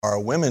Our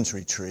women's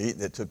retreat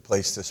that took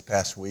place this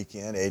past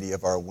weekend, 80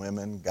 of our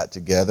women got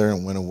together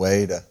and went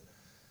away to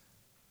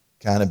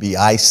kind of be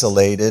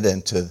isolated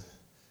and to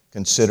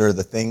consider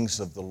the things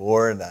of the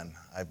Lord. And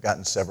I've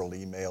gotten several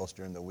emails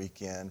during the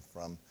weekend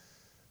from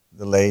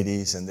the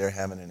ladies, and they're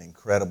having an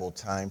incredible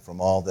time.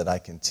 From all that I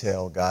can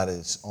tell, God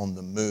is on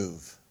the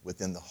move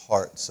within the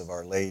hearts of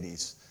our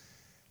ladies.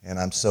 And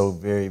I'm so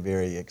very,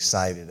 very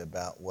excited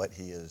about what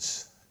He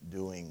is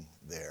doing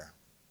there.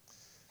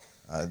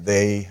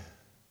 They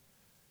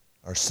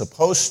are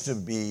supposed to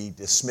be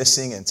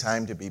dismissing in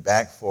time to be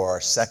back for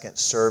our second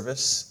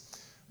service,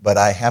 but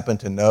I happen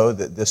to know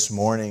that this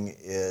morning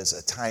is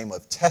a time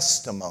of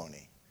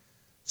testimony.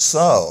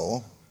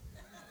 So,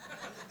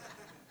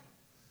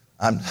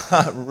 I'm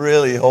not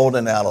really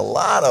holding out a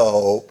lot of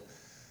hope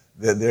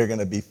that they're going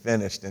to be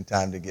finished in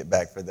time to get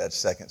back for that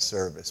second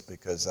service,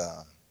 because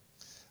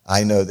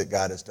I know that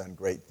God has done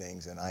great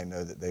things, and I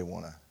know that they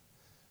want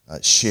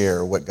to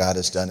share what God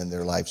has done in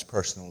their lives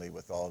personally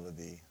with all of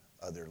the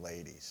other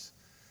ladies.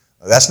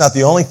 That's not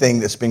the only thing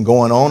that's been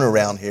going on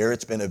around here.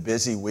 It's been a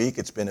busy week.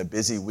 It's been a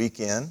busy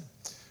weekend.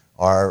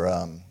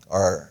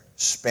 Our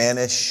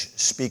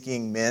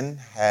Spanish-speaking men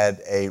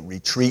had a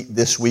retreat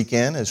this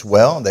weekend as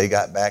well. They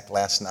got back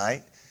last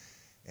night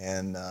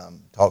and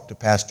talked to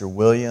Pastor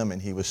William,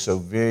 and he was so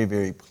very,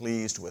 very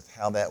pleased with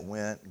how that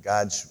went.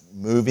 God's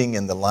moving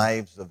in the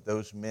lives of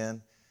those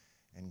men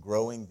and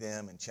growing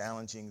them and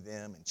challenging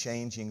them and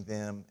changing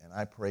them, and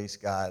I praise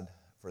God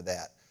for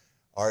that.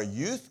 Our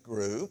youth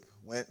group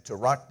went to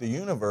Rock the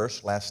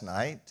Universe last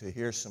night to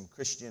hear some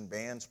Christian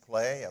bands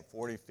play.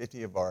 40,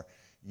 50 of our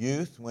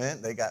youth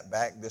went. They got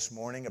back this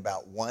morning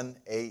about 1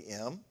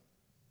 a.m.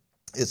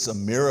 It's a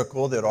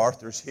miracle that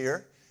Arthur's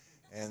here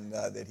and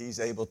that he's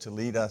able to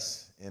lead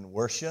us in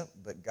worship,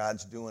 but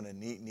God's doing a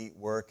neat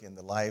work in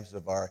the lives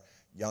of our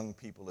young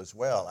people as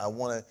well. I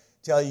want to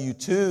tell you,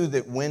 too,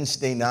 that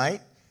Wednesday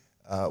night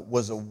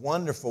was a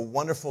wonderful,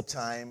 wonderful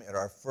time at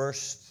our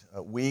first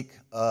week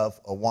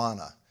of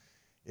Awana.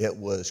 It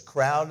was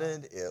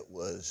crowded, it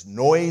was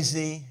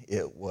noisy,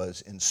 it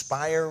was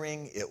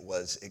inspiring, it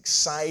was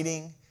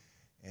exciting,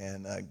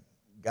 and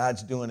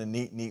God's doing a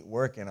neat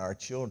work in our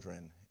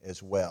children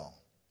as well.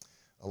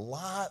 A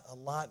lot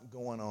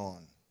going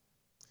on.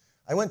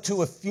 I went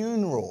to a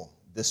funeral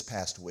this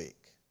past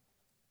week,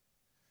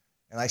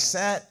 and I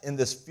sat in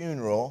this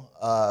funeral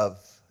of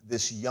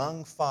this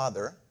young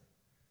father,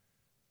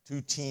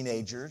 2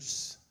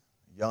 teenagers,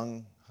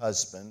 young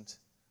husband,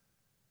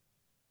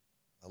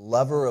 a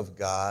lover of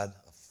God,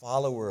 a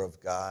follower of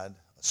God,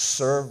 a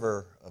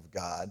server of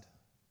God,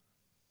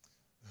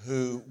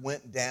 who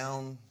went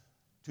down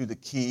to the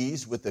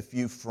Keys with a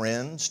few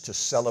friends to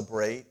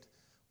celebrate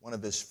one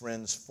of his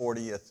friends'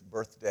 40th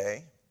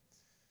birthday,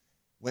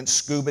 went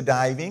scuba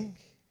diving,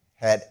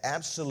 had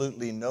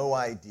absolutely no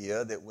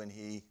idea that when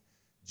he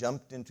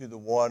jumped into the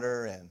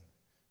water and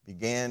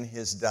began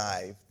his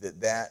dive,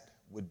 that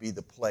would be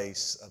the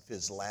place of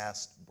his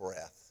last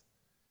breath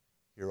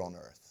here on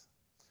earth.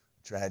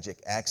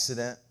 Tragic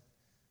accident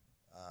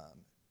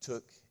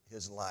took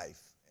his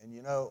life. And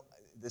you know,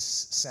 this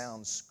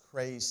sounds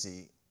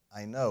crazy,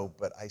 I know,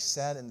 but I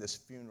sat in this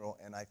funeral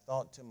and I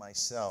thought to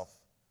myself,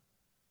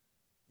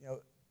 you know,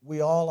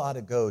 we all ought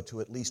to go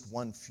to at least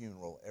one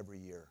funeral every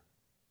year,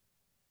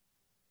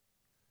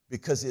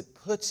 because it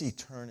puts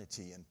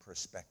eternity in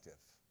perspective.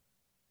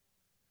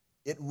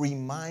 It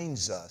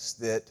reminds us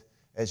that,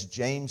 as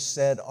James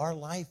said, our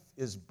life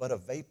is but a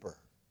vapor.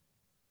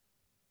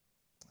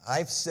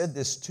 I've said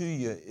this to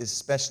you,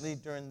 especially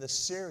during this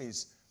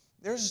series.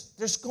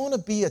 There's going to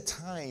be a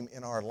time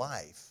in our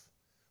life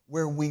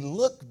where we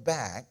look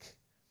back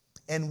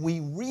and we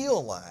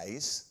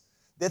realize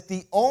that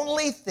the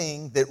only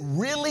thing that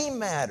really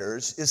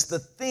matters is the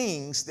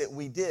things that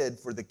we did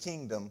for the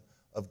kingdom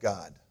of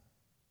God.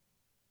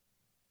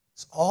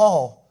 It's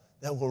all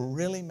that will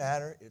really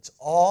matter. It's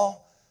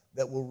all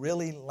that will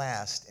really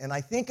last. And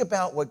I think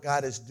about what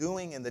God is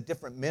doing in the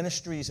different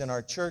ministries in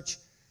our church,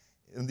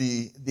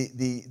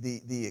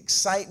 the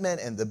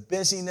excitement and the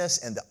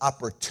busyness and the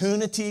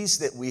opportunities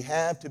that we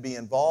have to be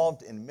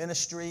involved in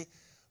ministry,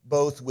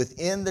 both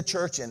within the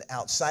church and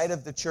outside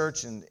of the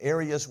church and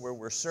areas where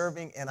we're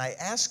serving. And I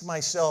ask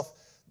myself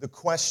the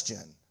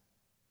question,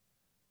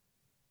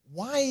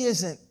 why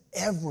isn't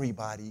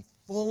everybody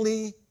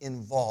fully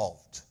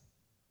involved?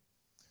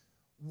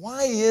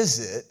 Why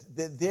is it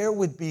that there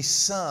would be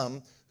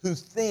some who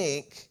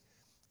think,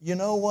 you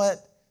know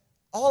what?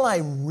 All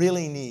I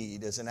really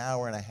need is an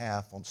hour and a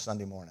half on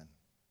Sunday morning.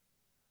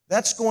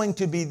 That's going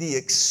to be the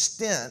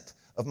extent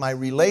of my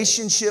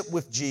relationship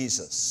with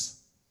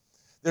Jesus.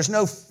 There's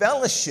no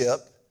fellowship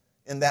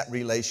in that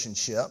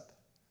relationship.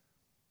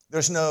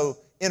 There's no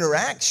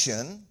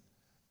interaction.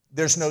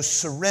 There's no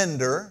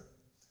surrender.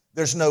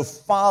 There's no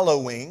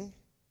following.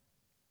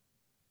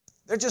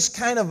 They're just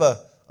kind of a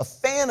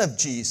fan of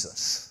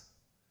Jesus.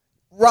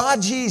 Raw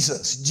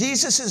Jesus.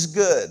 Jesus is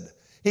good.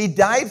 He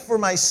died for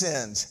my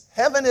sins.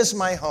 Heaven is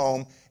my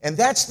home. And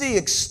that's the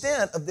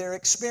extent of their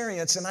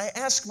experience. And I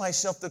ask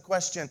myself the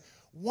question,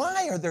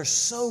 why are there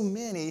so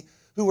many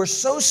who who are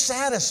so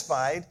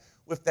satisfied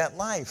with that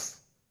life.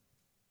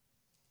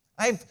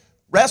 I've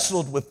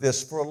wrestled with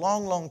this for a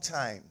long, long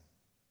time.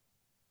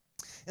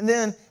 And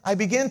then I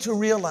began to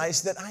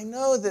realize that I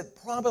know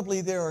that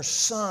probably there are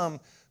some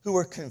who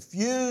are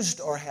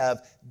confused or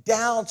have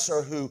doubts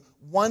or who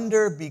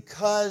wonder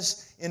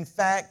because, in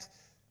fact,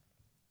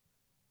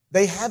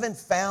 they haven't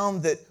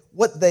found that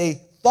what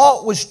they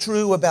thought was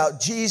true about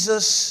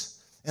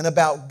Jesus and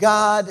about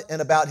God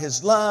and about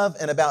His love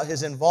and about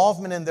His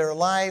involvement in their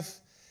life,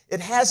 it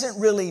hasn't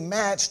really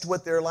matched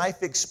what their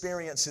life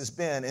experience has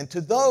been. And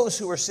to those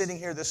who are sitting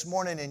here this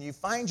morning and you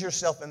find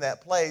yourself in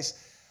that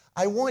place,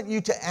 I want you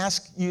to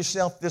ask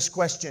yourself this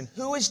question: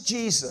 who is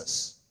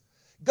Jesus?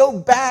 Go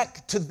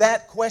back to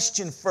that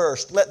question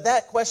first. Let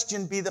that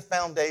question be the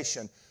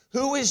foundation.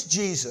 Who is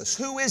Jesus?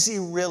 Who is He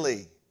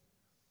really?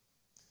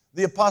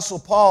 The Apostle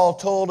Paul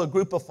told a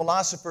group of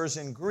philosophers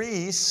in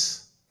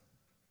Greece,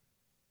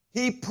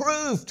 he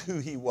proved who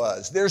He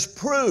was. There's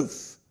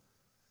proof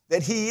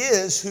that He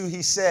is who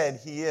He said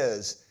He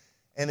is.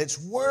 And it's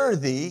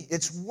worthy,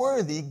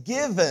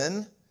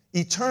 given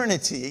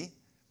eternity,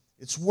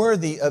 it's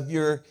worthy of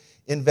your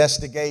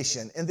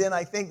investigation. And then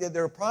I think that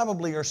there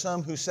probably are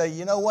some who say,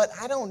 you know what,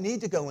 I don't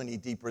need to go any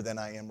deeper than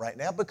I am right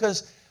now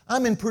because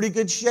I'm in pretty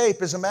good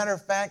shape. As a matter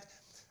of fact,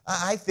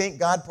 I think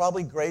God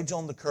probably grades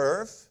on the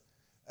curve.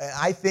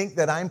 I think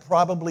that I'm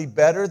probably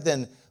better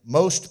than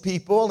most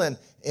people, and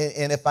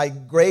if I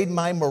grade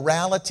my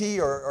morality,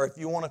 or if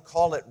you want to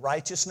call it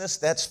righteousness,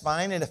 that's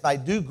fine. And if I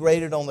do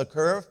grade it on the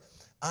curve,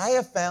 I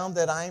have found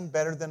that I'm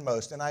better than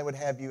most. And I would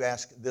have you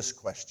ask this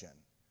question: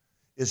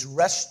 is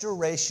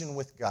restoration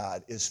with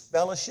God, is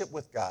fellowship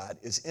with God,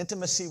 is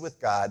intimacy with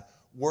God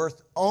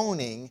worth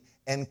owning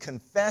and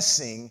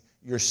confessing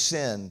your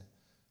sin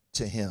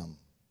to Him?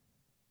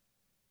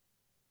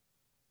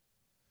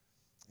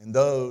 And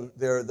though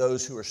there are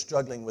those who are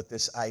struggling with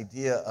this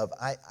idea of,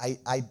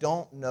 I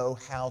don't know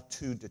how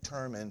to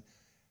determine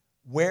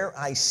where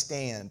I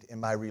stand in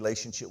my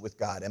relationship with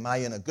God. Am I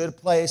in a good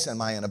place?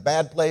 Am I in a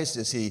bad place?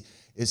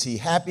 Is He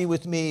happy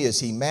with me? Is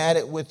He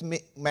mad with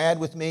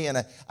me?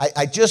 And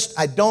I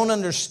don't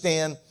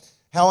understand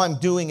how I'm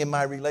doing in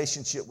my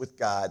relationship with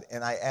God.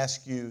 And I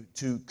ask you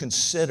to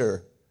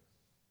consider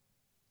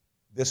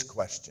this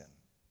question: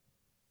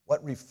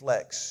 what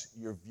reflects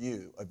your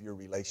view of your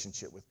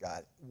relationship with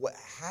God?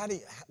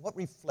 What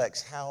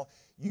reflects how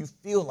you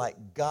feel like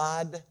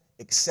God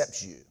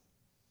accepts you?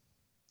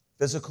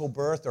 Physical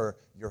birth, or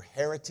your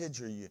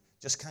heritage, or you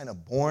just kind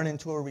of born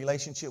into a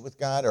relationship with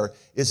God? Or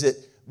is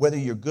it, whether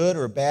you're good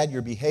or bad,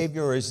 your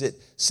behavior, or is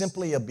it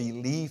simply a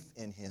belief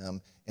in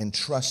Him and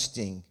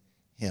trusting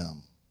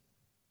Him?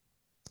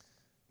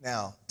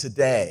 Now,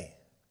 today,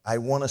 I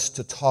want us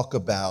to talk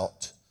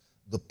about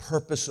the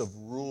purpose of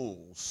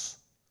rules,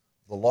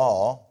 the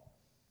law,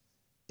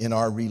 in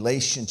our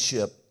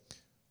relationship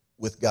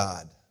with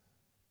God.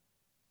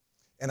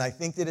 And I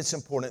think that it's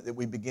important that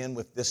we begin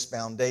with this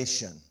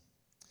foundation,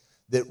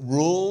 that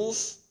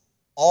rules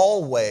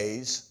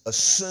always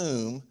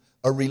assume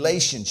a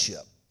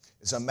relationship.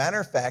 As a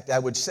matter of fact, I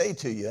would say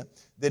to you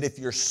that if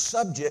you're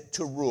subject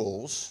to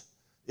rules,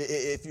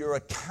 if you're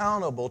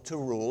accountable to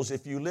rules,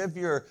 if you live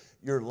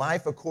your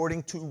life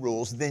according to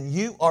rules, then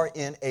you are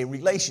in a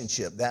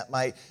relationship. That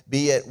might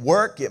be at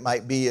work, it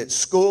might be at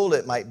school,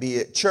 it might be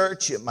at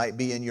church, it might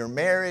be in your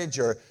marriage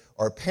or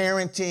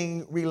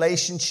parenting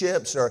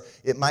relationships, or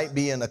it might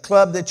be in a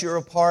club that you're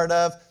a part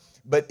of.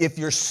 But if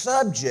you're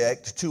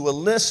subject to a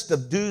list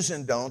of do's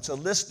and don'ts, a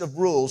list of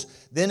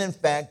rules, then in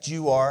fact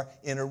you are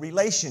in a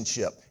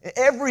relationship.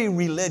 Every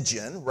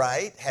religion,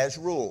 right, has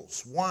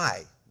rules.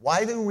 Why?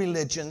 Why do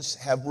religions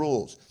have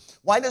rules?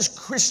 Why does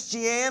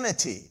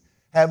Christianity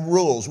have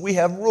rules? We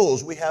have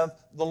rules. We have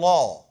the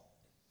law.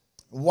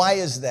 Why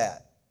is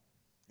that?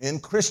 In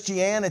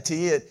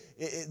Christianity,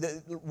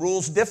 the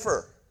rules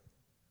differ.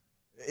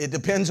 It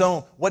depends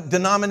on what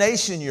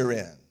denomination you're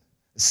in.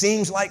 It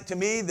seems like to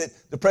me that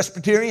the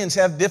Presbyterians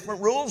have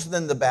different rules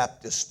than the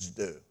Baptists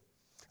do.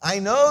 I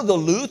know the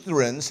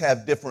Lutherans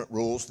have different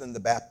rules than the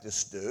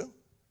Baptists do.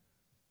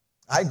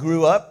 I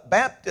grew up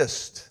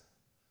Baptist.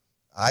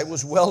 I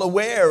was well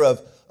aware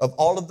of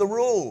all of the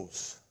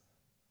rules.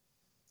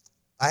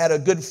 I had a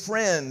good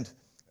friend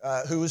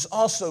who was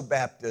also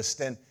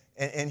Baptist,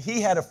 and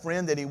he had a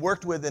friend that he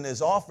worked with in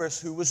his office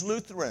who was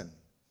Lutheran.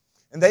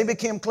 And they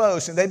became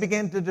close, and they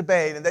began to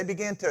debate, and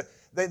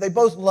they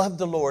both loved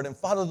the Lord and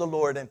followed the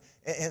Lord, and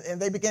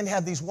they began to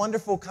have these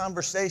wonderful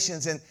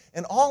conversations,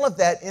 and all of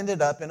that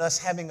ended up in us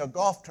having a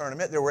golf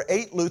tournament. There were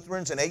 8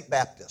 Lutherans and 8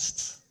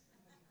 Baptists.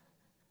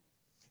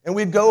 And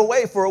we'd go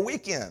away for a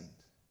weekend.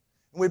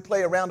 And we'd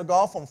play a round of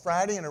golf on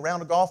Friday, and a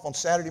round of golf on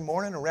Saturday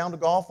morning, a round of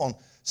golf on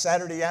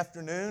Saturday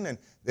afternoon, and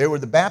there were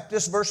the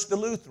Baptists versus the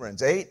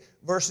Lutherans, 8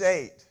 versus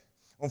 8.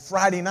 On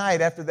Friday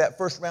night, after that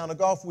first round of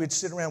golf, we'd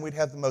sit around, we'd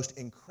have the most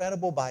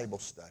incredible Bible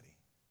study.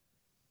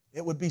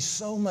 It would be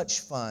so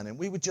much fun, and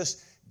we would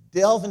just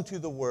delve into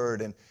the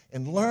Word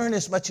and learn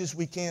as much as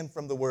we can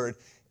from the Word.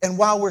 And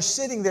while we're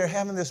sitting there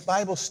having this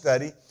Bible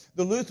study,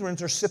 the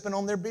Lutherans are sipping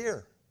on their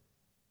beer.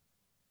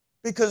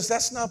 because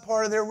that's not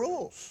part of their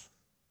rules.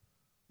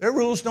 Their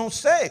rules don't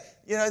say,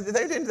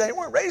 they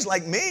weren't raised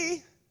like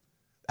me.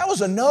 That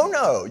was a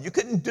no-no. You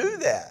couldn't do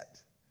that.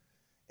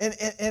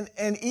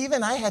 And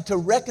even I had to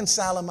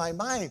reconcile in my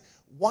mind,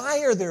 why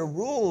are there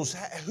rules?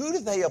 Who do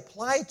they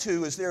apply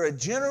to? Is there a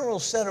general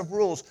set of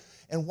rules?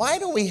 And why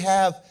do we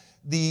have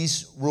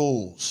these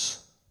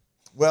rules?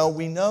 Well,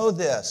 we know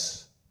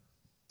this.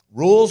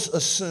 Rules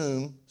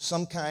assume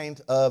some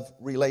kind of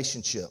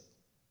relationship.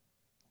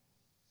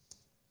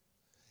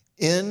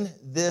 In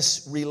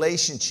this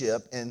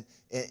relationship, and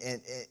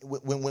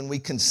when we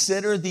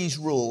consider these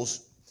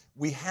rules,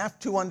 we have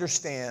to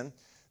understand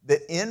that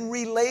in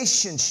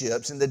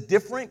relationships, in the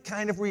different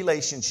kind of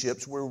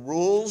relationships where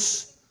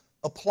rules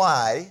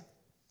apply,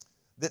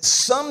 that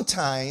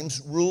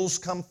sometimes rules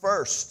come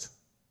first.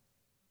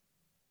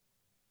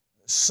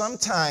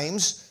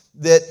 Sometimes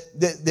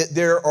that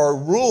there are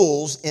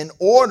rules in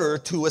order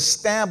to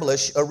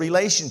establish a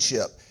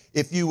relationship.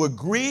 If you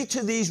agree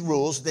to these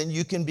rules, then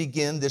you can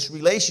begin this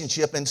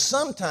relationship, and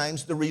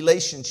sometimes the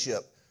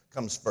relationship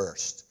comes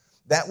first.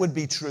 That would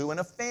be true in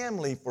a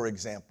family, for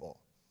example.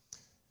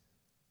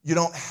 You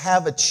don't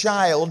have a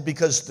child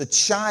because the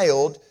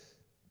child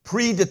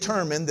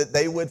predetermined that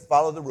they would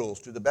follow the rules.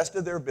 To the best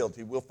of their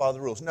ability, we'll follow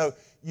the rules. No,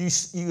 you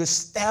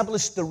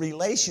established the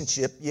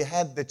relationship, you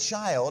had the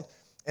child,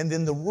 and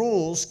then the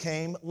rules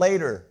came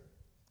later.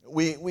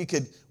 We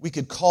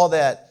could call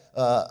that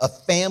a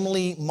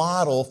family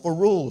model for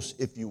rules,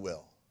 if you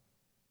will.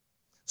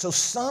 So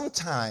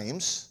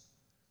sometimes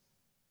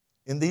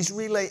in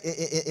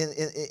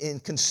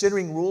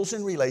considering rules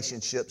in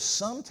relationships,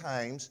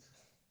 sometimes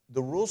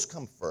the rules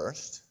come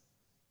first.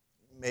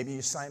 Maybe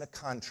you sign a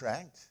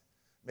contract.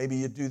 Maybe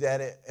you do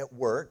that at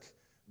work.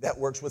 That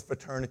works with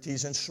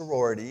fraternities and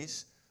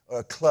sororities, or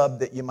a club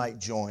that you might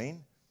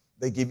join.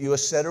 They give you a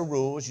set of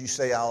rules. You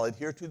say, I'll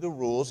adhere to the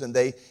rules, and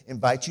they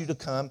invite you to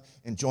come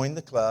and join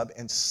the club.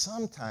 And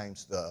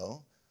sometimes,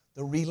 though,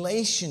 the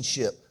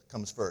relationship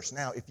comes first.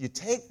 Now, if you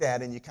take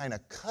that and you kind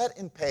of cut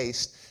and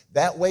paste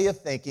that way of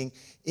thinking,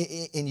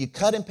 and you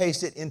cut and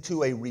paste it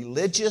into a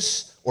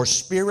religious or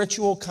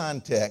spiritual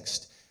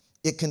context,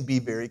 it can be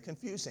very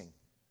confusing.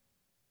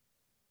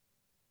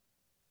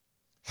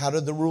 How do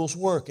the rules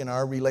work in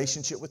our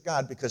relationship with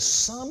God? Because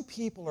some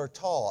people are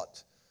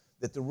taught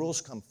that the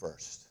rules come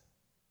first.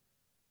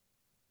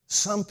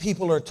 Some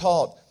people are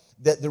taught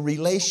that the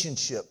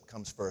relationship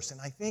comes first.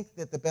 And I think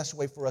that the best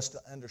way for us to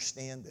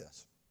understand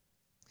this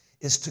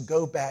is to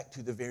go back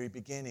to the very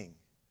beginning,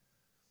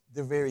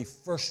 the very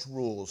first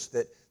rules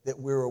that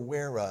we're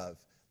aware of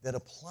that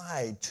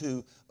applied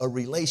to a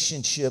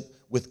relationship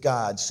with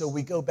God. So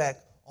we go back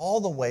all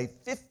the way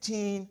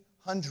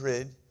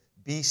 1500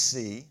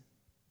 BC,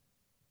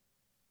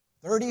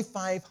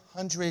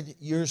 3,500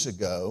 years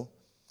ago,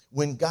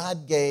 when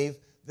God gave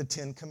the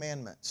Ten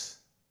Commandments.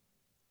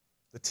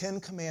 The Ten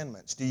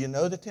Commandments. Do you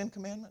know the Ten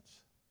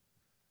Commandments?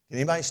 Can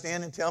anybody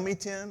stand and tell me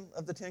 10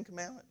 of the Ten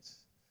Commandments?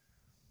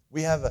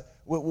 We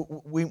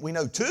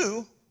know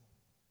 2.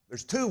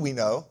 There's 2 we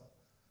know.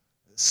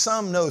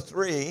 Some know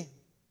 3.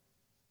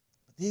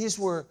 These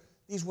were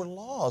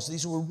laws.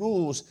 These were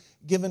rules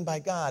given by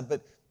God.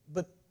 But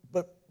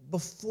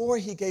before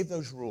He gave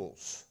those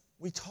rules,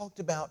 we talked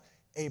about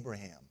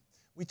Abraham.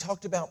 We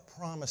talked about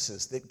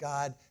promises that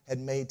God had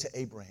made to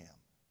Abraham.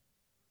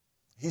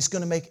 He's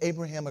going to make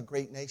Abraham a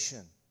great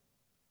nation.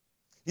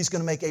 He's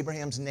going to make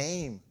Abraham's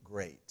name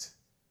great.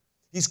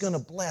 He's going to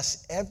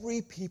bless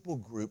every people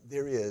group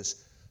there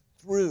is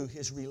through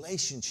his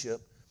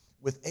relationship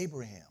with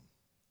Abraham.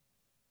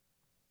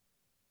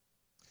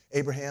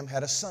 Abraham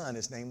had a son.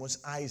 His name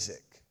was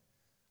Isaac,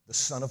 the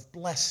son of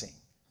blessing.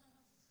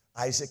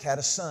 Isaac had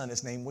a son.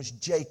 His name was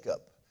Jacob.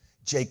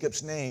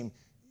 Jacob's name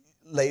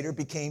later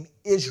became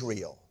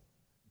Israel.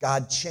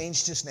 God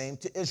changed his name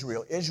to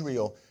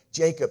Israel.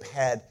 Jacob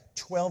had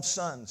 12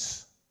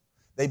 sons.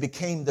 They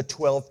became the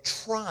 12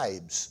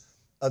 tribes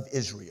of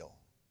Israel.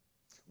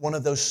 One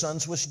of those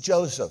sons was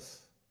Joseph.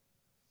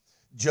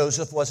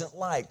 Joseph wasn't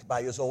liked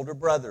by his older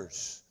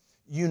brothers.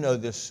 You know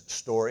this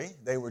story.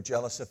 They were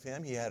jealous of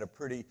him. He had a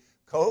pretty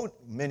coat,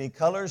 many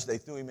colors. They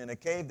threw him in a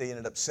cave. They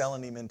ended up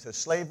selling him into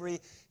slavery.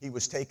 He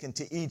was taken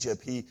to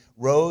Egypt. He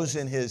rose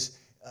in his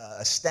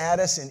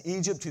status in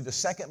Egypt to the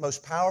second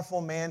most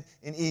powerful man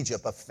in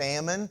Egypt. A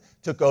famine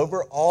took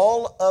over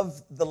all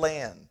of the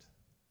land.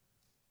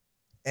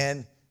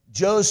 And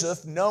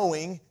Joseph,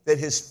 knowing that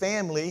his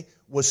family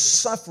was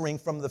suffering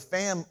from the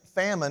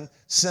famine,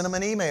 sent him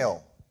an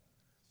email,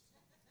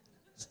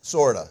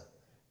 sort of,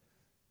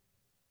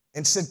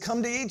 and said,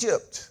 come to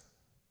Egypt,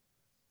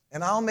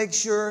 and I'll make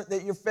sure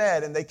that you're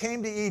fed. And they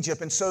came to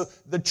Egypt, and so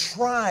the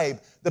tribe,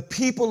 the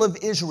people of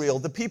Israel,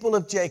 the people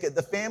of Jacob,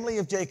 the family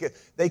of Jacob,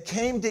 they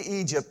came to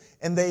Egypt,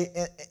 and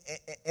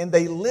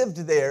they lived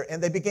there,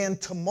 and they began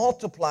to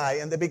multiply,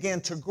 and they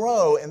began to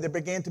grow, and there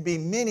began to be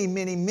many,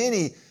 many,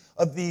 many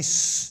of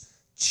these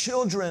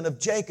children of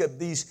Jacob,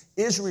 these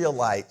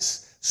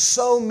Israelites,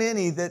 so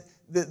many that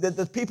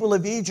the people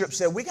of Egypt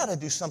said, we got to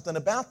do something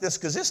about this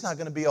because it's not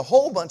going to be a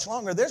whole bunch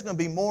longer. There's going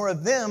to be more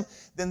of them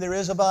than there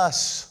is of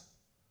us.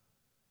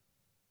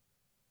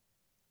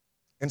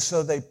 And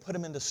so they put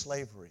him into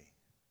slavery.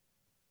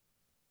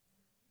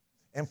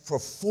 And for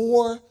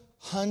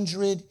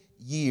 400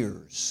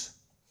 years,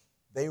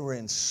 they were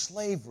in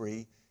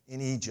slavery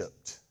in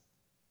Egypt.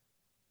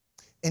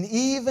 And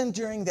even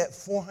during that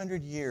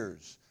 400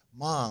 years,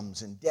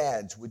 moms and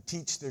dads would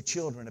teach their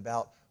children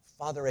about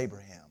Father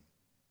Abraham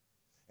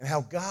and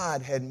how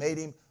God had made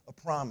him a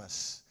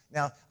promise.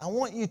 Now, I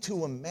want you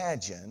to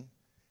imagine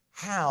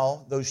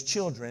how those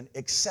children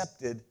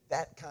accepted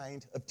that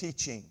kind of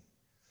teaching.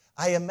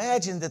 I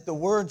imagine that the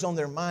words on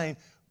their mind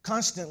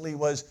constantly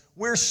was,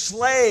 we're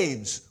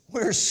slaves,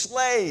 we're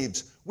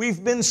slaves.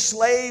 We've been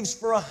slaves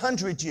for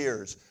 100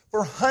 years,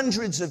 for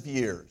hundreds of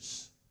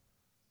years.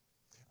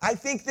 I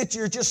think that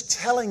you're just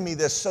telling me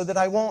this so that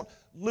I won't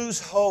lose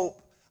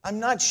hope. I'm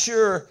not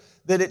sure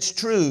that it's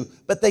true,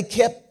 but they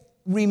kept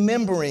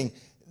remembering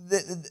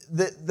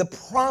the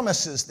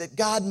promises that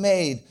God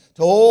made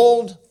to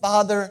old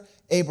Father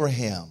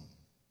Abraham.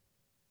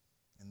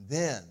 And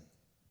then,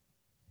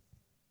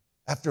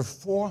 after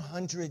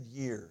 400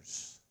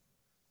 years,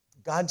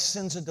 God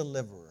sends a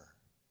deliverer.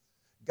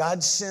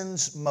 God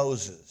sends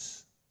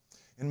Moses.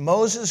 And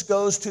Moses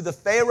goes to the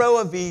Pharaoh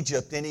of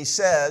Egypt and he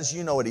says,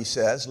 you know what he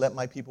says, let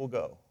my people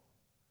go.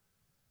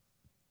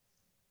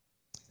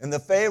 And the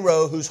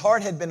Pharaoh, whose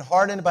heart had been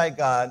hardened by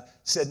God,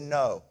 said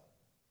no.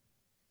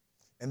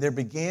 And there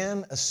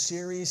began a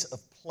series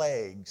of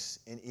plagues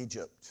in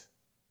Egypt.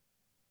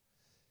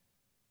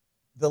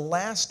 The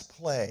last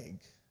plague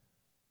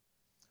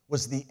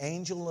was the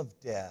angel of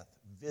death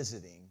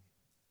visiting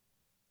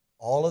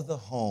all of the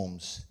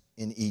homes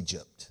in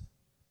Egypt.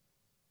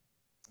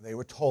 They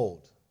were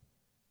told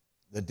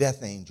the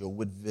death angel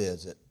would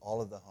visit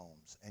all of the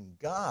homes. And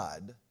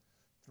God,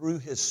 through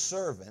his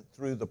servant,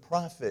 through the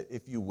prophet,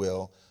 if you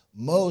will,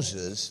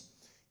 Moses,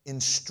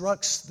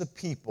 instructs the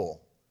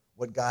people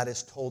what God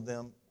has told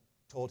him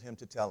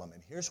to tell them.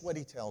 And here's what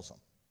he tells them.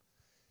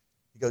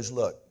 He goes,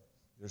 look,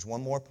 there's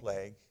one more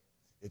plague.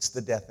 It's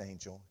the death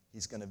angel.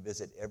 He's going to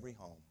visit every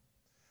home.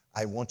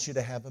 I want you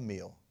to have a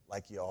meal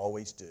like you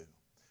always do.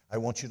 I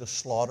want you to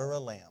slaughter a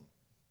lamb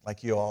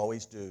like you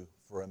always do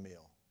for a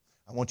meal.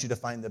 I want you to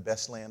find the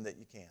best lamb that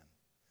you can.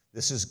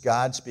 This is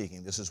God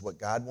speaking. This is what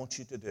God wants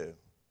you to do.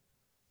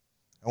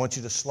 I want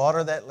you to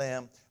slaughter that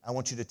lamb. I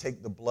want you to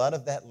take the blood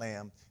of that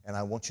lamb, and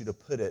I want you to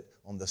put it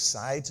on the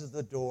sides of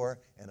the door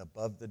and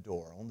above the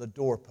door, on the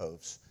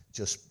doorposts.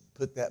 Just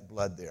put that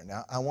blood there.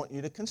 Now, I want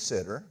you to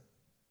consider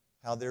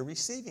how they're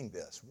receiving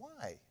this.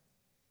 Why?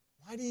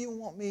 Why do you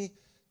want me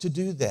to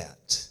do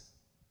that?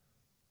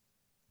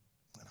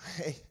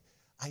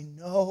 I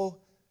know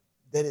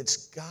that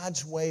it's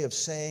God's way of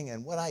saying,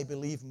 and what I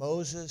believe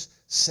Moses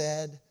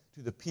said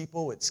to the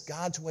people, it's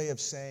God's way of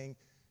saying,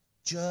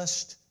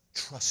 just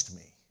trust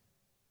me.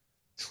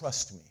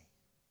 Trust me.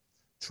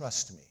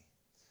 Trust me.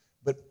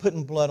 But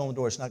putting blood on the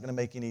door is not going to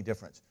make any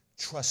difference.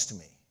 Trust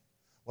me.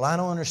 Well, I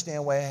don't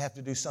understand why I have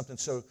to do something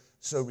so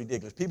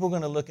ridiculous. People are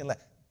going to look and laugh.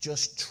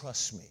 Just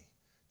trust me.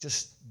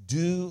 Just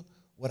do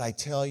what I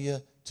tell you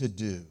to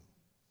do.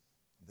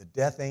 The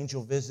death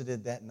angel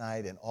visited that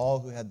night, and all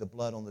who had the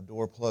blood on the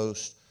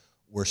doorpost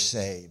were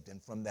saved.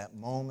 And from that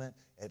moment,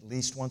 at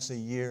least once a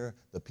year,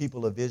 the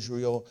people of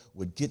Israel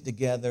would get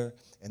together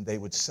and they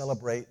would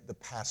celebrate the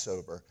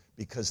Passover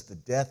because the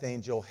death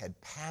angel had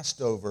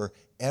passed over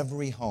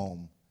every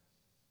home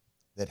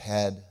that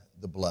had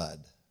the blood.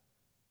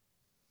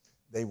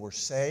 They were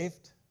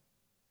saved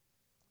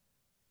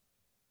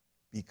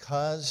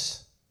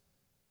because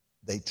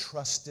they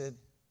trusted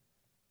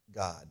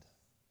God.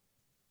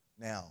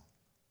 Now,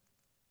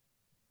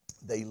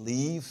 they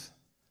leave.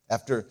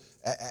 After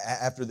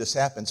this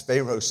happens,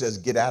 Pharaoh says,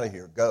 get out of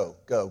here. Go,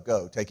 go,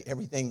 go. Take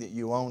everything that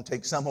you own.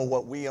 Take some of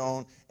what we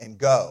own and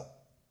go.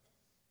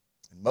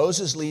 And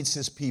Moses leads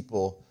his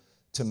people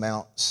to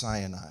Mount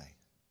Sinai.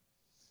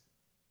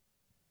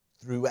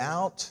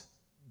 Throughout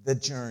the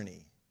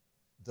journey,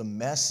 the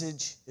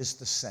message is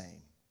the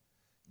same.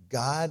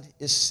 God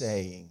is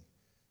saying,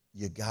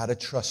 you got to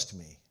trust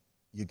me.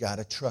 You got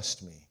to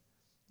trust me.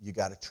 You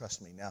got to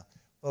trust me. Now,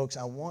 folks,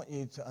 I want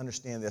you to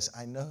understand this.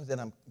 I know that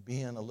I'm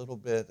being a little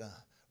bit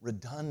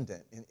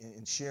redundant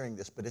in sharing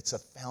this, but it's a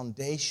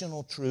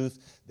foundational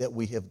truth that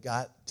we have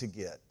got to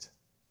get.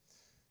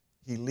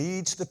 He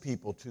leads the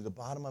people to the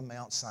bottom of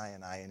Mount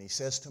Sinai, and he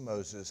says to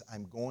Moses,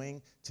 I'm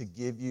going to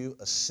give you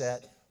a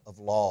set of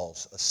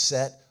laws, a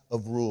set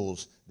of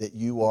rules that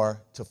you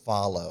are to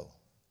follow.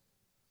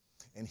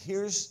 And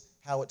here's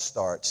how it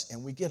starts,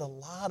 and we get a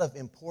lot of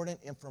important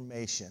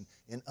information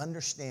in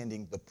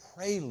understanding the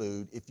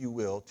prelude, if you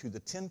will, to the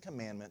Ten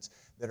Commandments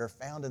that are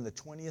found in the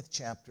 20th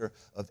chapter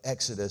of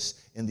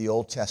Exodus in the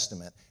Old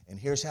Testament. And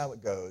here's how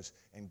it goes.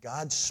 And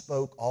God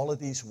spoke all of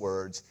these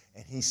words,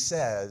 and he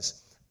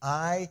says,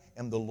 I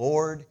am the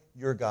Lord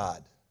your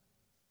God.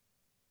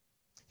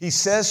 He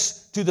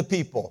says to the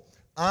people,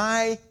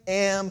 I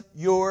am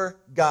your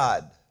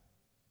God.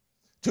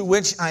 To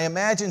which I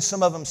imagine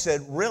some of them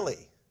said, really?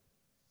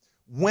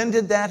 When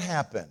did that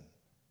happen?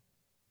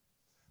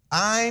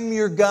 I'm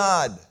your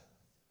God.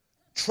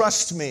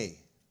 Trust me.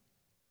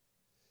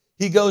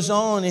 He goes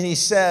on and he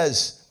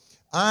says,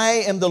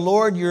 I am the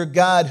Lord your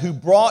God who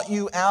brought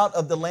you out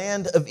of the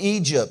land of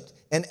Egypt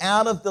and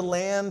out of the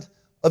land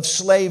of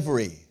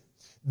slavery.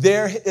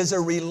 There is a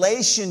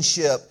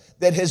relationship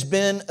that has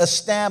been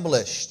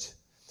established.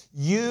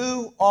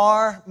 You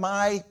are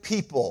my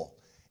people,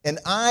 and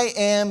I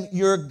am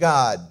your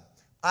God.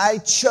 I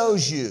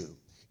chose you.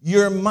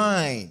 You're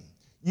mine.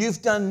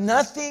 You've done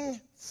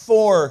nothing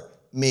for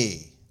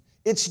me.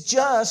 It's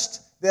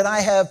just that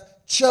I have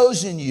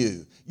chosen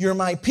you. You're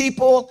my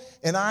people,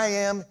 and I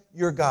am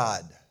your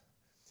God.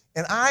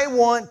 And I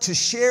want to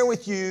share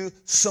with you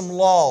some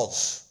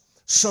laws,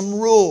 some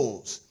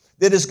rules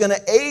that is going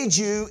to aid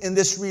you in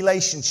this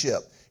relationship.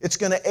 It's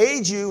going to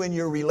aid you in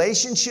your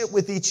relationship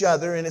with each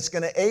other, and it's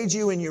going to aid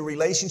you in your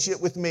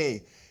relationship with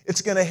me.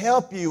 It's going to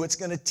help you. It's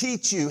going to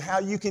teach you how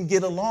you can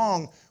get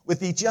along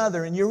with each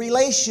other in your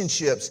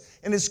relationships.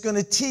 And it's going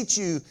to teach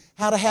you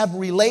how to have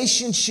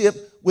relationship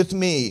with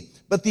me.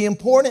 But the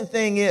important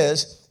thing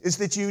is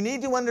that you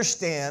need to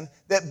understand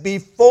that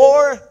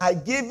before I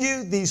give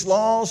you these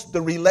laws,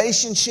 the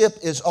relationship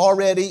is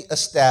already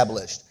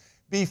established.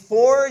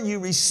 Before you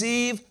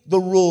receive the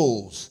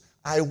rules,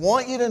 I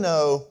want you to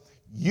know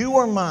you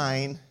are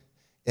mine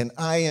and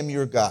I am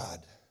your God.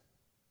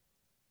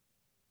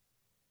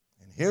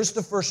 And here's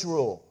the first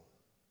rule.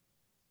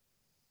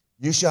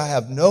 You shall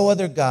have no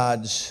other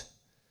gods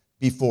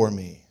before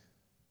me.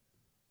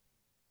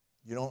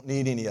 You don't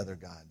need any other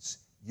gods.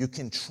 You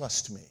can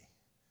trust me.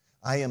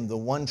 I am the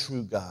one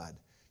true God.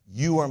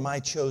 You are my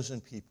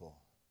chosen people,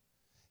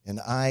 and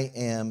I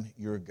am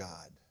your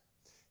God.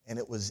 And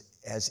it was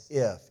as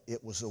if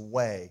it was a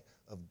way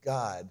of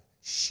God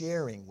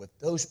sharing with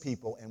those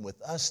people and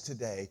with us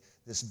today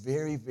this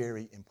very,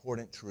 very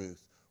important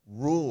truth.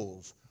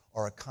 Rules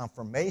are a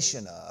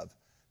confirmation of,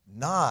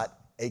 not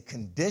a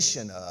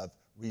condition of,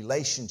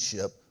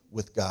 relationship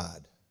with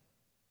God.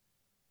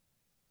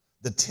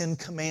 The 10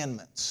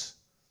 Commandments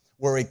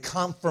were a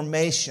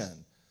confirmation,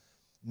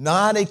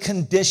 not a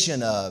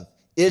condition of,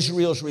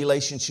 Israel's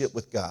relationship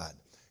with God.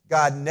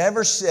 God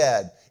never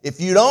said, if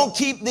you don't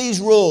keep these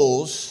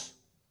rules,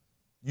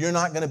 you're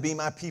not going to be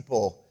my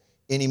people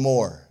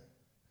anymore.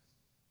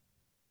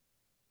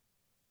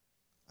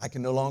 I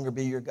can no longer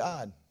be your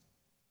God.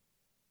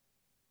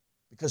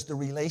 Because the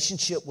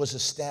relationship was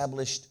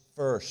established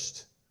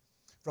first.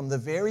 From the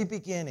very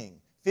beginning,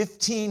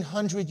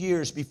 1,500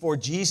 years before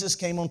Jesus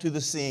came onto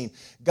the scene,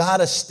 God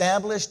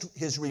established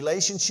his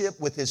relationship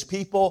with his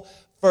people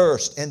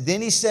first. And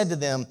then he said to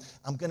them,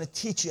 I'm going to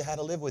teach you how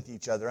to live with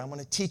each other. I'm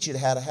going to teach you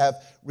how to have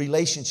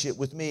relationship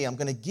with me. I'm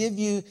going to give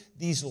you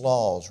these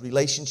laws,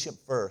 relationship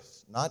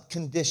first, not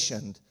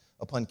conditioned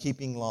upon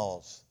keeping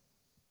laws,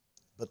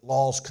 but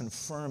laws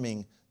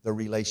confirming the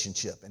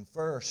relationship. And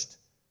first,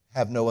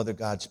 have no other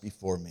gods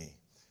before me,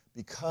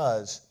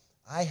 because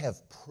I have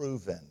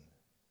proven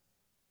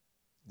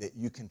that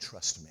you can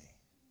trust me.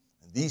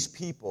 And these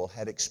people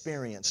had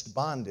experienced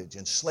bondage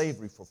and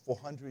slavery for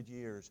 400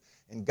 years,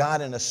 and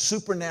God, in a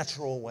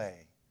supernatural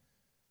way,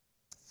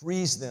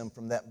 frees them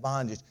from that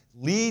bondage,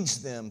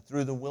 leads them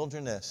through the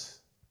wilderness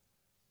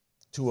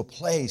to a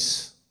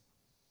place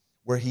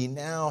where he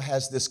now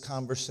has this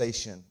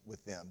conversation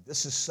with them.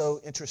 This is so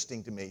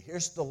interesting to me.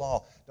 Here's the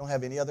law. Don't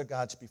have any other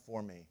gods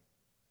before me.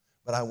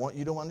 But I want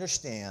you to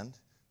understand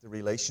the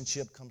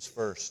relationship comes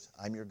first.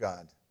 I'm your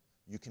God.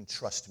 You can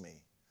trust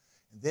me.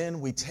 And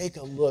then we take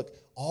a look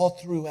all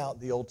throughout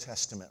the Old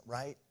Testament,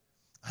 right?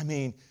 I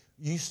mean,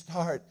 you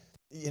start,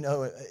 in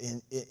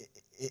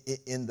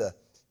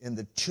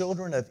the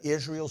children of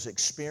Israel's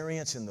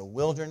experience in the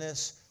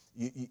wilderness.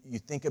 You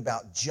think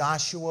about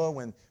Joshua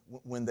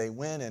when they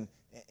went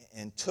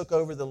and took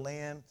over the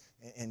land,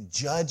 and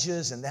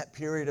Judges in that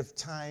period of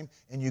time,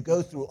 and you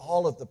go through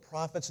all of the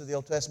prophets of the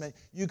Old Testament,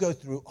 you go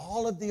through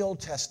all of the Old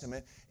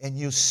Testament, and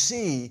you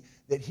see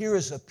that here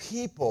is a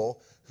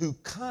people who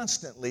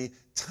constantly,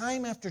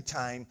 time after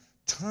time,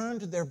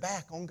 turned their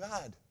back on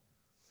God,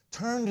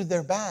 turned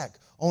their back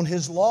on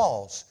his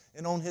laws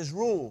and on his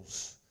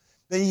rules.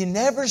 That you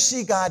never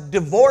see God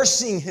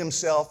divorcing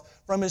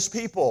himself from his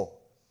people.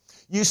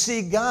 You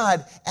see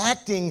God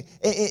acting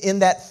in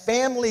that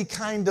family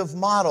kind of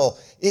model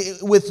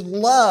with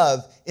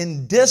love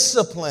and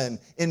discipline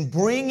in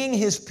bringing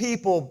his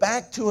people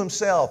back to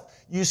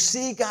himself. You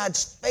see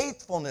God's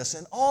faithfulness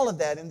and all of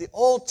that in the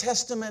Old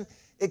Testament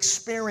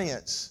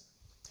experience.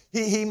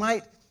 He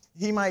might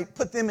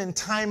put them in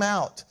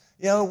timeout.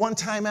 One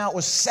timeout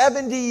was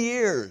 70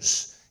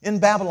 years in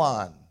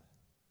Babylon.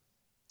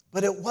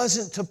 But it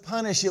wasn't to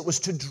punish, it was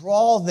to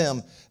draw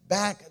them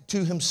back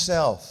to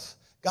himself.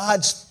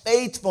 God's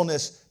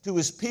faithfulness to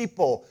his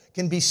people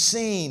can be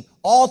seen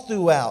all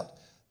throughout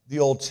the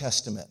Old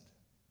Testament.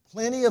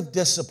 Plenty of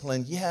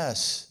discipline,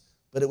 yes,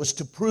 but it was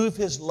to prove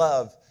his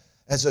love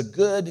as a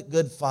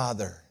good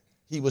father.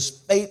 He was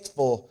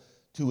faithful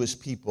to his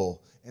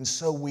people. And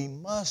so we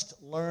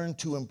must learn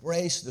to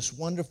embrace this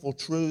wonderful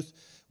truth.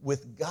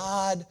 With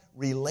God,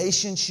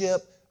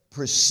 relationship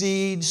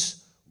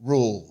precedes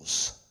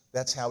rules.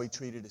 That's how he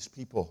treated his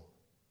people.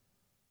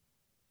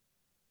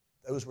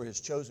 Those were his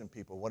chosen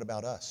people. What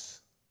about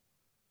us?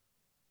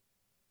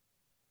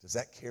 Does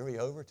that carry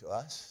over to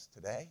us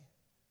today?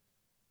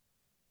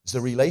 Is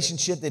the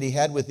relationship that he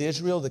had with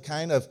Israel the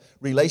kind of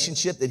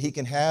relationship that he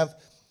can have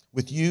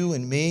with you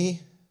and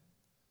me?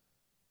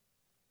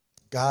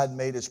 God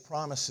made his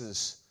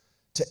promises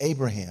to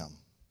Abraham.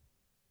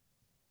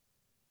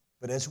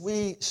 But as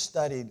we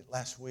studied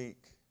last week,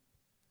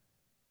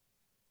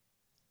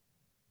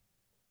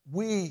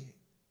 we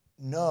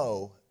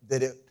know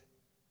that it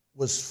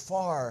was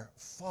far,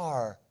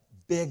 far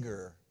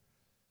bigger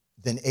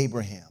than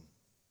Abraham.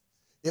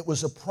 It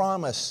was a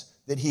promise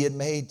that he had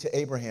made to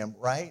Abraham,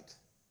 right?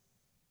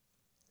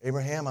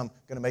 Abraham, I'm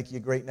going to make you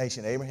a great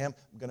nation. Abraham,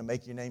 I'm going to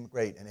make your name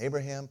great. And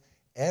Abraham,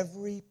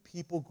 every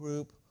people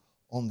group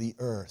on the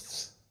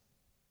earth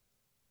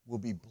will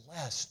be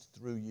blessed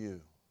through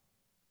you.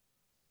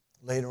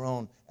 Later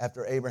on,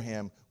 after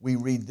Abraham, we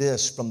read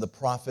this from the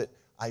prophet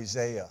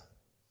Isaiah.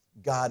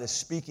 God is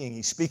speaking.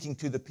 He's speaking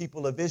to the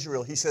people of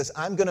Israel. He says,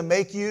 I'm going to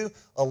make you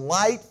a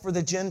light for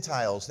the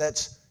Gentiles.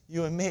 That's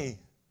you and me.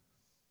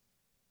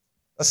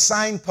 A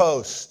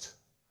signpost,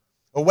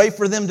 a way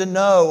for them to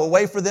know, a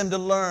way for them to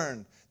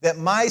learn, that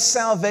my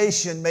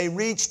salvation may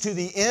reach to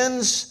the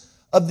ends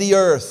of the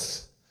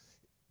earth.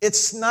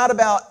 It's not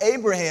about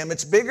Abraham.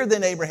 It's bigger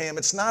than Abraham.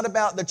 It's not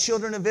about the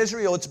children of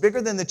Israel. It's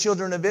bigger than the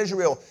children of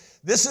Israel.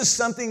 This is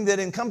something that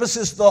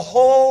encompasses the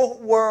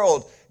whole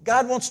world.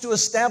 God wants to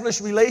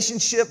establish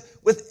relationship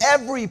with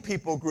every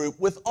people group,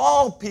 with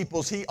all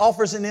peoples. He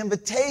offers an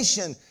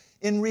invitation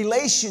in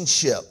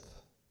relationship.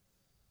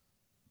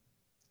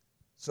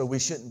 So we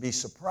shouldn't be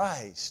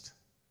surprised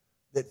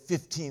that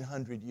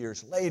 1,500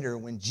 years later,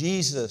 when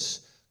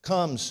Jesus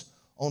comes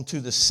onto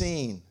the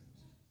scene,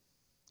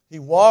 he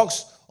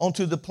walks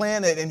onto the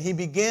planet and he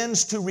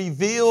begins to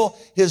reveal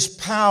his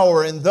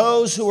power, and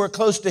those who are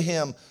close to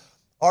him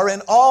are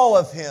in awe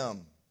of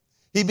him.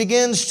 He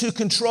begins to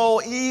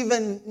control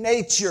even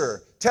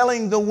nature,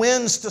 telling the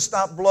winds to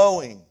stop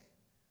blowing.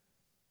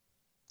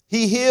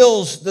 He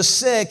heals the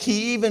sick.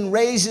 He even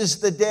raises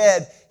the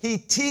dead. He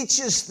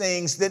teaches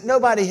things that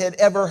nobody had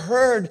ever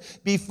heard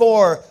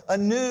before, a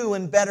new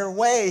and better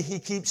way, he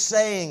keeps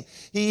saying.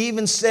 He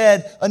even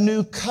said a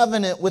new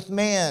covenant with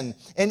man.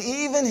 And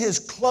even his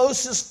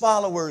closest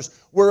followers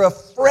were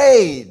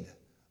afraid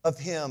of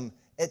him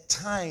at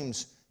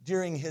times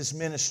during his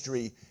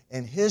ministry.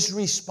 And his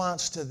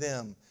response to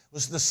them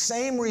was the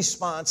same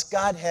response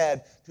God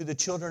had to the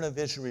children of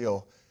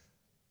Israel.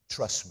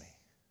 Trust me.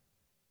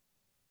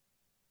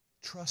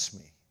 Trust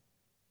me.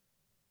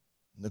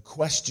 And the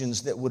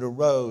questions that would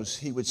arise,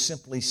 he would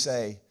simply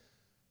say,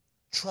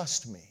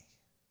 trust me.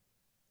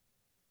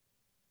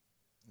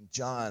 And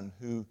John,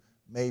 who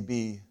may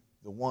be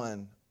the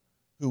one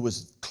who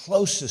was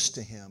closest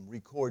to him,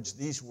 records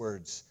these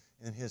words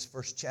in his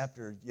first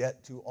chapter,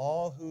 yet to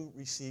all who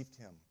received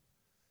him,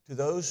 to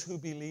those who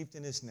believed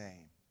in his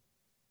name.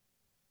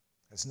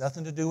 It has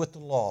nothing to do with the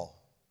law.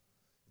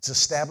 It's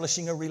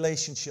establishing a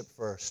relationship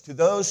first. To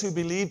those who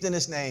believed in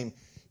his name,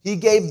 he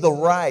gave the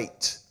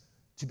right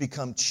to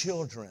become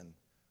children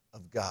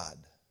of God.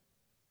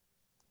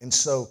 And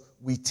so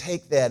we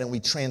take that and we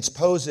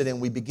transpose it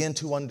and we begin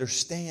to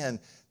understand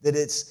that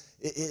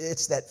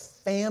it's that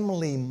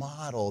family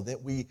model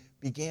that we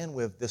began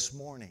with this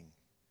morning.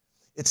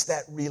 It's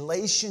that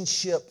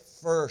relationship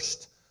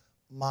first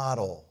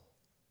model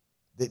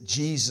that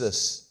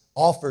Jesus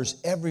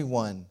offers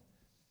everyone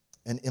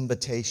an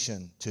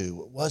invitation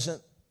to. It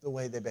wasn't the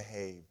way they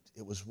behaved.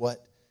 It was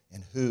what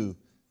and who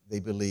they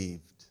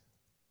believed.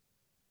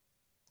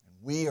 And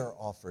we are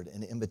offered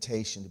an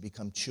invitation to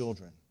become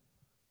children.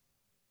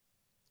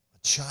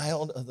 A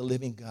child of the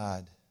living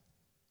God.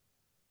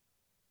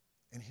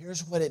 And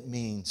here's what it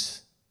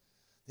means.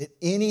 That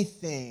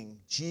anything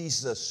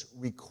Jesus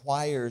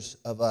requires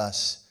of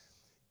us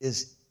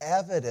is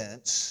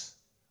evidence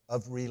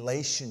of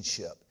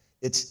relationship.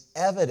 It's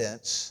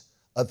evidence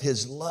of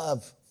his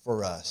love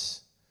for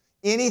us.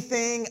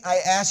 Anything I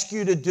ask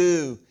you to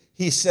do,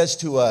 he says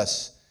to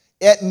us,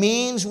 it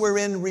means we're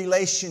in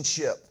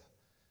relationship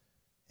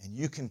and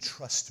you can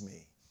trust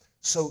me.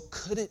 So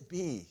could it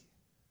be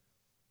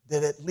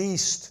that at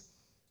least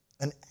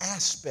an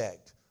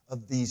aspect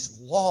of these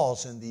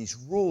laws and these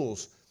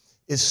rules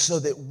is so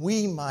that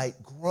we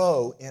might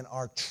grow in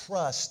our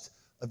trust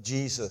of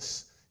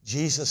Jesus?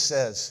 Jesus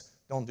says,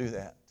 don't do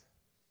that.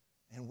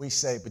 And we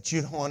say, but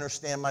you don't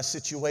understand my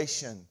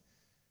situation.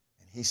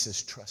 And he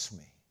says, trust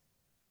me.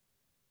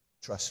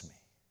 Trust me.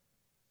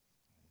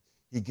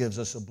 He gives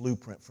us a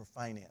blueprint for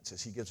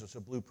finances. He gives us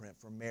a blueprint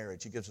for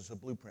marriage. He gives us a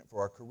blueprint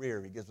for our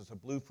career. He gives us a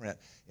blueprint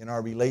in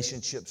our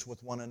relationships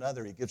with one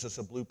another. He gives us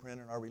a blueprint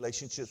in our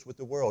relationships with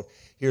the world.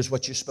 Here's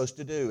what you're supposed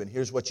to do, and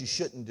here's what you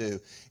shouldn't do.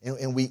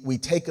 And we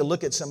take a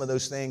look at some of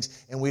those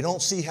things, and we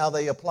don't see how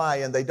they apply,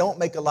 and they don't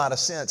make a lot of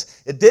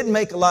sense. It didn't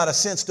make a lot of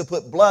sense to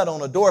put blood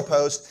on a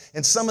doorpost,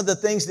 and some of the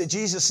things that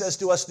Jesus says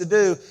to us to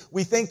do,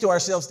 we think to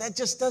ourselves, that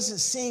just doesn't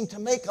seem to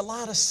make a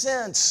lot of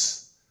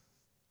sense.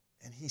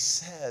 And he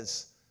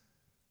says,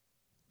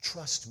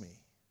 trust me.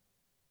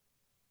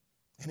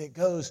 And it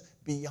goes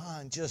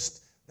beyond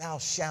just thou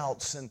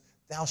shalt and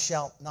thou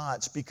shalt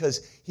nots,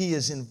 because he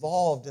is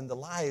involved in the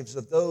lives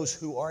of those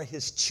who are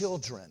his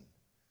children.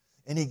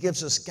 And he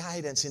gives us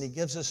guidance and he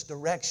gives us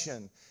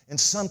direction. And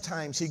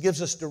sometimes he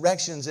gives us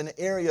directions in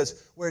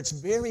areas where it's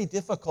very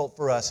difficult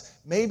for us.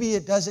 Maybe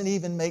it doesn't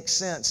even make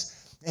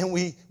sense. And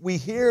we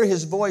hear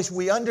his voice.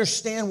 We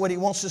understand what he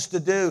wants us to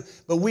do,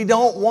 but we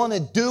don't want to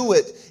do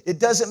it. It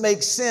doesn't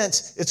make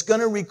sense. It's going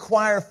to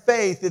require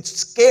faith. It's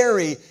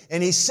scary.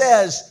 And he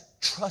says,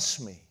 trust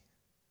me.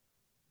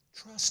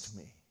 Trust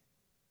me.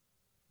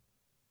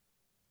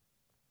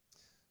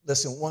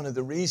 Listen, one of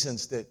the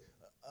reasons that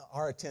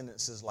our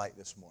attendance is light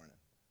this morning,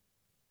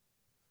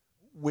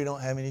 we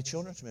don't have any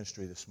children's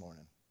ministry this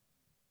morning.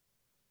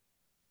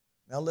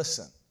 Now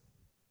listen,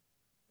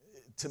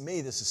 to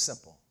me this is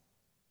simple.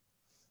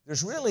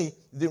 There's really,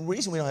 the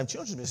reason we don't have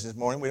children's ministry this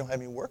morning, we don't have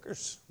any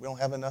workers. We don't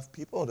have enough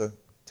people to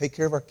take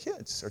care of our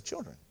kids, our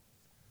children.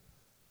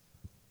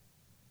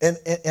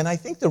 And I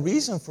think the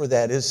reason for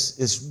that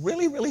is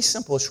really, really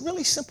simple. It's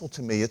really simple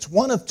to me. It's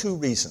one of two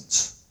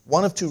reasons.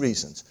 One of two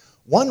reasons.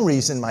 One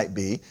reason might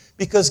be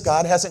because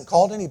God hasn't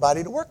called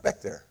anybody to work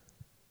back there.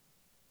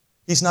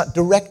 He's not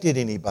directed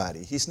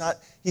anybody. He's not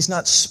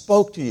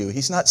spoke to you.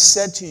 He's not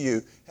said to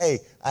you, hey,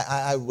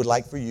 I would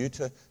like for you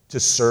to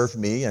serve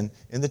me in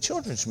the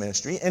children's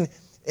ministry.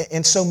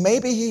 And so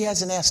maybe he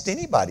hasn't asked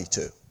anybody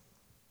to.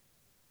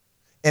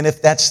 And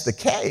if that's the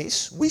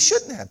case, we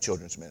shouldn't have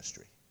children's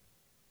ministry.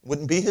 It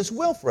wouldn't be his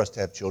will for us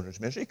to have children's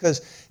ministry,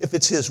 because if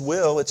it's his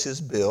will, it's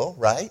his bill,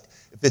 right?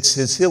 If it's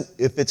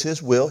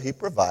his will, he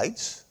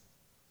provides.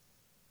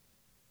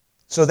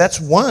 So that's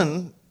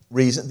one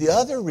reason. The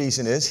other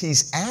reason is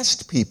he's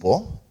asked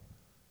people,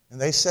 and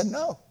they said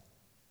no.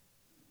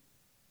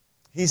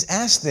 He's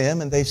asked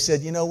them, and they've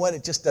said, you know what,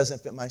 it just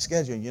doesn't fit my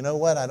schedule. You know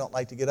what, I don't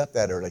like to get up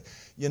that early.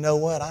 You know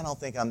what, I don't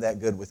think I'm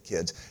that good with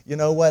kids. You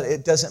know what,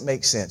 it doesn't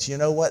make sense. You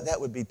know what, that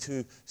would be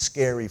too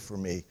scary for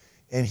me.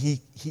 And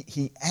he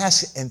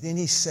asks, and then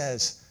he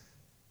says,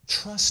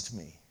 trust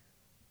me.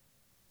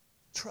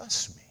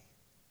 Trust me.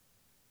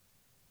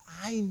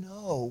 I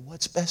know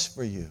what's best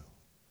for you.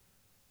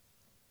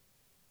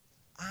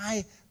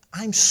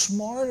 I'm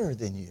smarter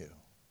than you.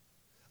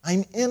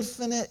 I'm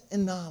infinite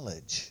in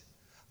knowledge.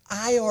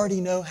 I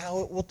already know how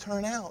it will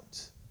turn out.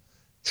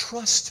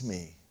 Trust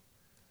me.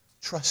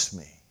 Trust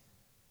me.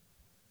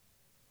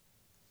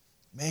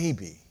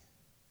 Maybe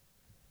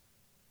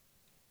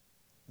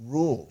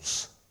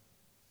rules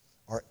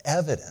are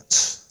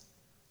evidence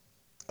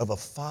of a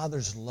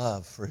father's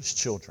love for his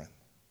children.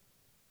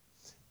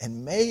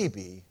 And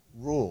maybe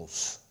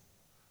rules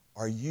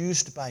are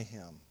used by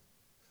him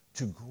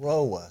to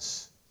grow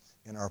us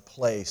in our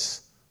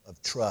place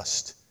of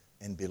trust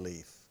and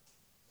belief.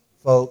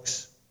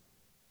 Folks,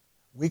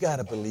 we got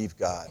to believe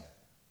God.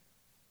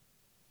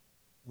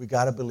 We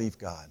got to believe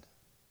God.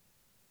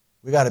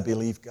 We got to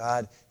believe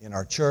God in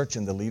our church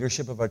and the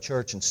leadership of our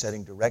church and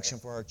setting direction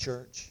for our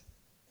church.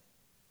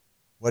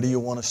 What do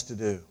you want us to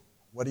do?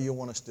 What do you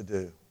want us to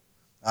do?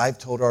 I've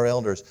told our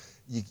elders,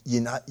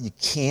 you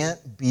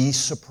can't be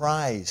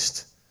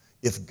surprised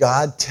if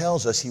God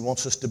tells us he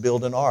wants us to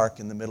build an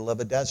ark in the middle of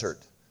a desert,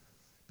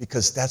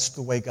 because that's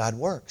the way God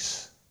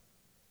works.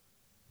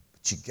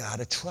 But you got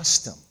to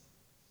trust him.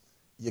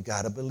 You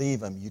got to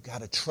believe him. You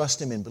got to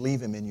trust him and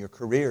believe him in your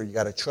career. You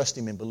got to trust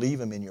him and believe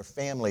him in your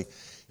family,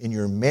 in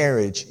your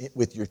marriage,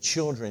 with your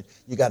children.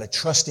 You got to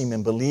trust him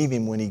and believe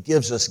him when he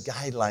gives us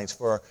guidelines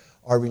for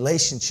our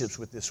relationships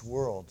with this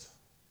world.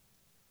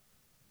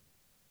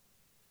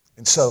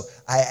 And so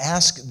I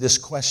ask this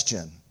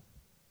question.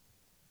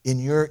 In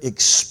your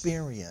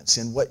experience,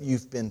 in what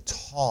you've been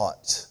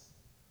taught,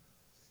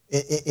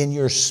 in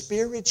your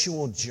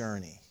spiritual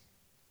journey,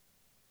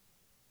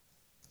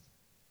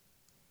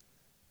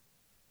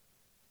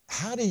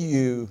 how do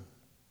you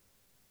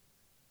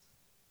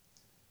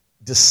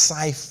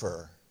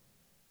decipher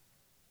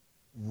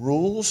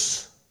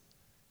rules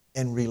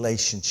and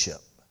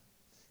relationship?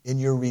 In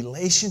your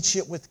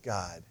relationship with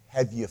God,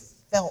 have you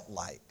felt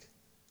like,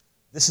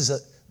 this is a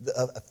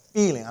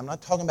feeling, I'm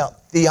not talking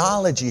about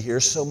theology here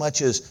so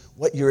much as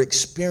what your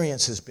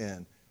experience has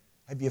been.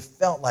 Have you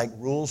felt like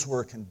rules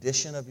were a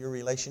condition of your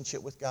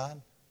relationship with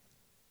God?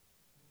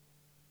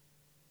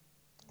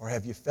 Or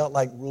have you felt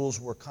like rules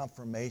were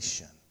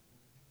confirmation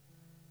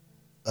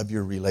of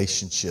your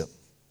relationship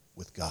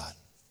with God?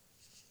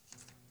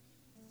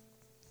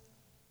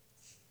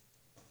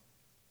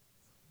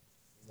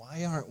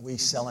 Why aren't we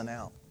selling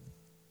out?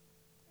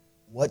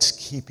 What's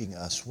keeping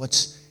us?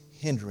 What's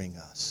hindering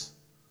us?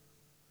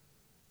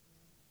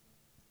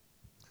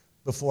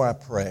 Before I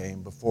pray,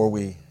 and before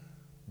we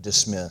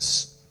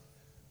dismiss,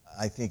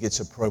 I think it's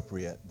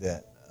appropriate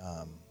that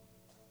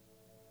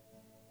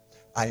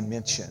I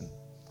mention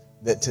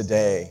that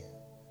today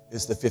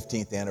is the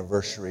 15th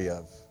anniversary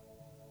of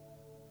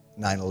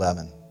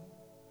 9/11.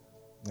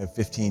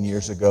 15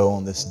 years ago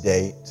on this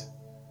date,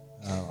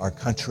 our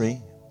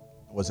country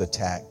was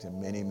attacked and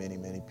many, many,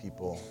 many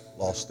people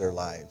lost their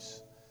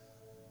lives.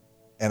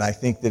 And I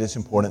think that it's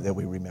important that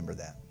we remember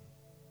that.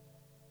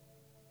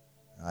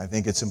 I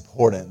think it's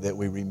important that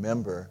we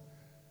remember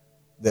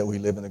that we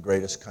live in the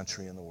greatest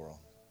country in the world.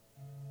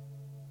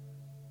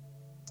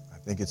 I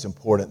think it's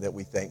important that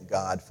we thank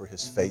God for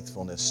his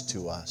faithfulness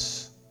to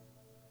us,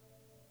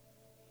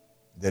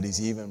 that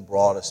he's even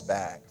brought us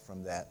back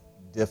from that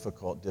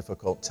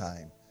difficult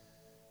time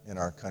in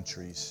our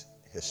country's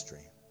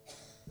history.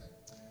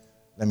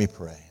 Let me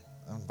pray.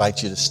 I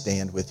invite you to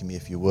stand with me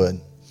if you would.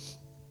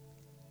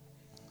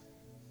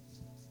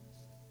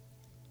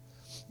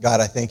 God,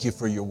 I thank you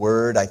for your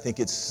word. I thank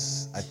you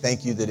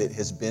that it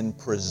has been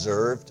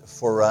preserved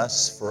for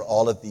us for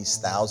all of these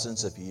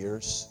thousands of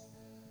years.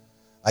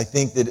 I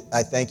thank you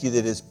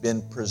that it's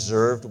been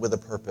preserved with a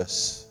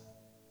purpose,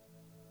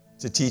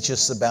 to teach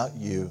us about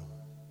you,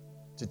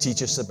 to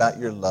teach us about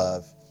your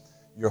love,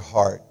 your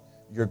heart,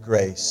 your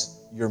grace,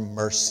 your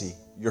mercy,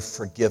 your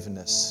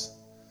forgiveness,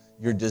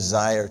 your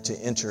desire to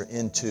enter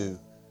into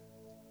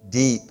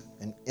deep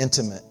and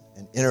intimate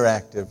and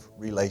interactive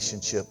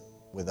relationship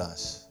with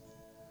us.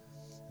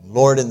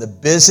 Lord, in the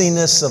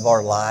busyness of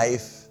our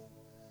life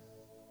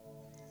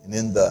and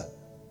in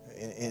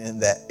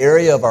that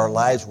area of our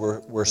lives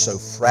where we're so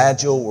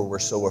fragile, where we're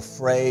so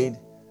afraid,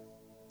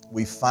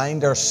 we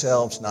find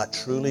ourselves not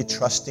truly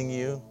trusting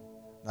you,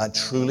 not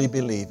truly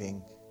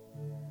believing.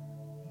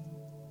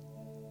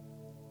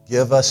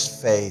 Give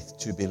us faith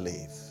to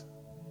believe,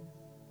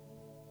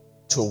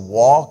 to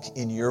walk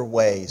in your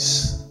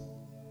ways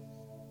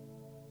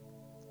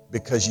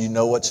because you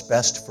know what's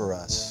best for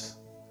us,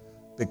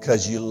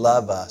 because you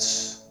love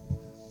us,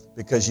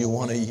 because you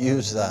want to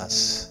use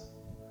us.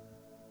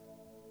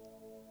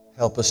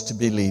 Help us to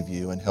believe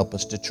you and help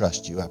us to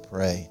trust you, I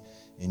pray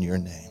in your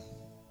name.